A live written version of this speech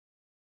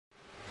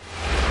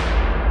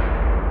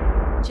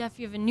Jeff,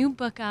 you have a new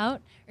book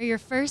out, or your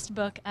first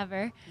book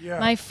ever, Yeah.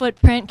 My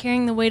Footprint,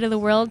 Carrying the Weight of the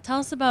World. Tell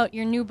us about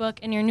your new book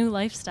and your new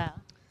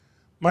lifestyle.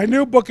 My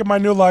new book and my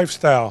new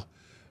lifestyle.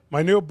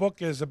 My new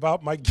book is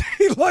about my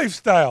gay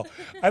lifestyle.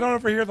 I don't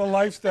ever hear the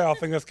lifestyle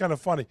thing. That's kind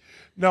of funny.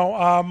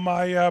 No,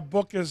 my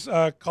book is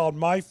called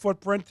My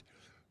Footprint,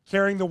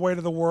 Carrying the Weight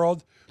of the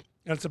World.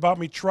 And it's about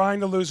me trying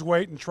to lose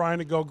weight and trying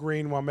to go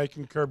green while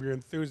making Curb Your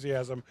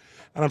Enthusiasm.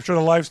 And I'm sure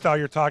the lifestyle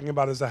you're talking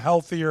about is a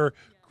healthier,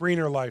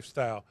 greener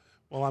lifestyle.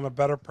 Well, I'm a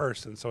better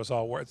person, so it's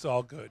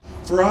all good.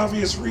 For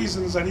obvious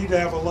reasons, I need to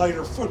have a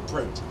lighter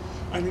footprint.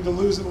 I need to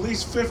lose at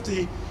least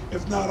 50,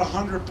 if not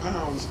 100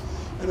 pounds.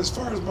 And as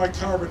far as my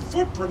carbon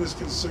footprint is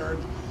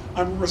concerned,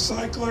 I'm a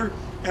recycler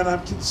and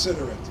I'm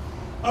considerate.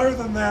 Other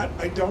than that,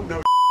 I don't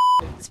know.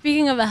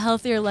 Speaking of a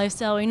healthier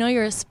lifestyle, we know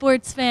you're a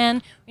sports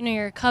fan, we know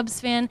you're a Cubs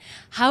fan.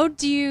 How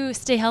do you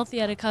stay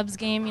healthy at a Cubs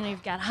game? You know,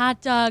 you've got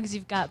hot dogs,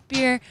 you've got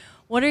beer.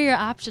 What are your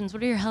options?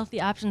 What are your healthy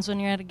options when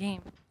you're at a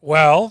game?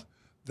 Well,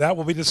 that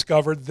will be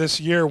discovered this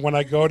year when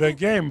I go to a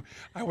game.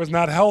 I was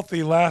not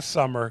healthy last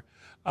summer,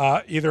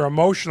 either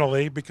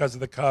emotionally because of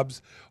the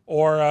Cubs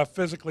or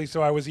physically,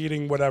 so I was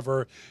eating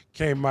whatever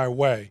came my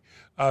way.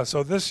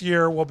 So this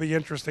year will be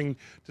interesting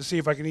to see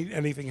if I can eat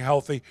anything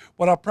healthy.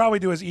 What I'll probably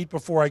do is eat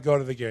before I go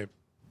to the game.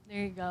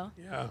 There you go.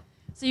 Yeah.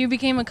 So you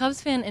became a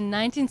Cubs fan in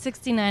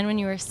 1969 when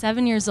you were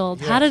 7 years old.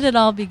 Yes. How did it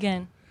all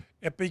begin?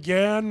 It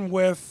began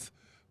with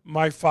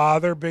my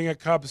father being a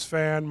Cubs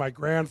fan, my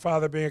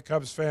grandfather being a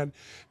Cubs fan,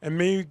 and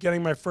me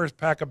getting my first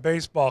pack of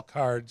baseball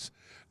cards.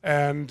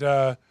 And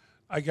I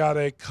got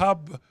a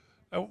Cub.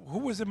 Who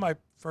was in my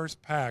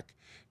first pack?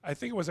 I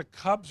think it was a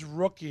Cubs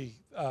rookie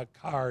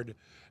card,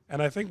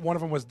 and I think one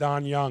of them was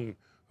Don Young,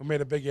 who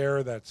made a big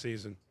error that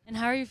season. And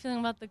how are you feeling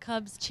about the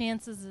Cubs'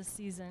 chances this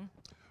season?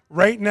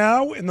 Right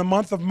now, in the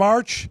month of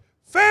March,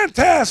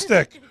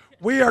 fantastic.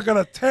 We are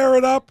going to tear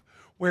it up.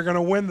 We're going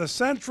to win the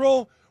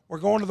Central. We're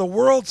going to the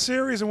World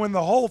Series and win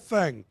the whole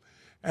thing.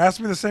 Ask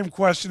me the same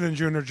question in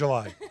June or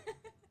July.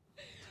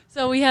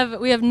 So we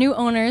have new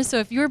owners. So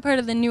if you were part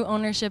of the new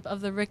ownership of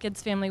the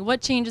Ricketts family,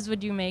 what changes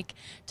would you make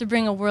to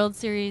bring a World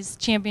Series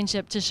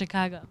championship to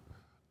Chicago?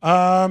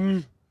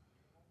 I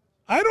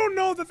don't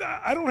know that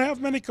I don't have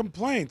many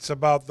complaints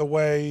about the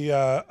way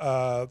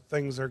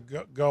things are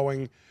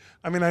going.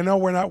 I mean, I know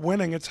we're not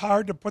winning. It's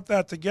hard to put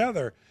that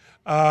together.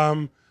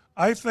 I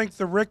think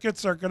the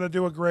Ricketts are going to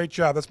do a great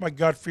job. That's my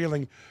gut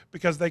feeling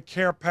because they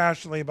care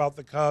passionately about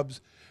the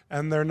Cubs,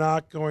 and they're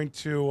not going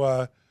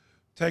to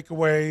take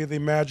away the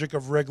magic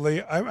of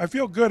Wrigley. I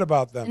feel good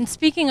about them. And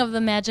speaking of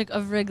the magic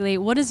of Wrigley,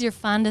 what is your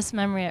fondest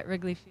memory at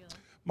Wrigley Field?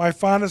 My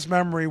fondest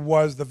memory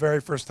was the very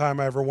first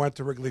time I ever went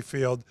to Wrigley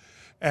Field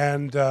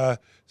and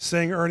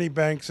seeing Ernie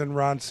Banks and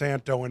Ron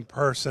Santo in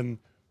person.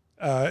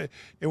 It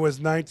was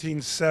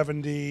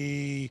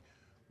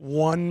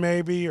 1971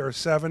 maybe or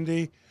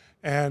 70.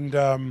 And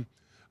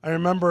I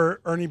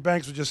remember Ernie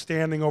Banks was just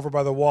standing over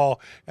by the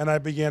wall, and I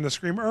began to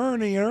scream,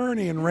 Ernie,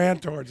 Ernie, and ran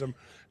towards him.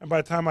 And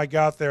by the time I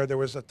got there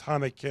was a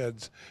ton of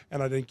kids,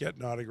 and I didn't get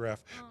an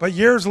autograph. But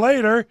years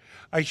later,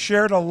 I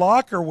shared a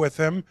locker with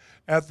him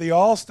at the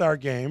All-Star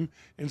game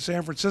in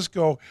San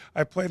Francisco.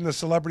 I played in the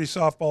Celebrity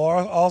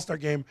Softball All-Star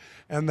game,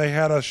 and they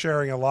had us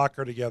sharing a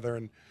locker together,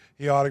 and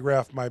he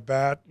autographed my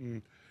bat,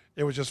 and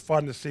it was just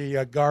fun to see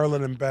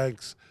Garlin and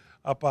Banks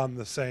up on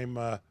the same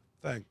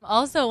thing.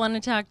 Also want to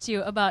talk to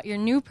you about your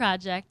new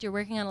project. You're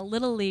working on a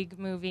Little League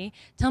movie.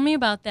 Tell me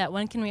about that.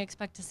 When can we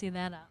expect to see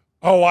that out?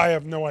 Oh, I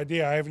have no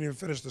idea. I haven't even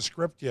finished the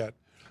script yet.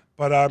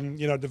 But I'm,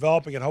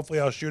 developing it. Hopefully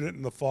I'll shoot it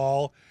in the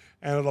fall,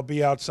 and it'll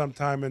be out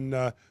sometime in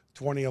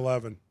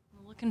 2011.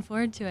 Looking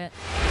forward to it.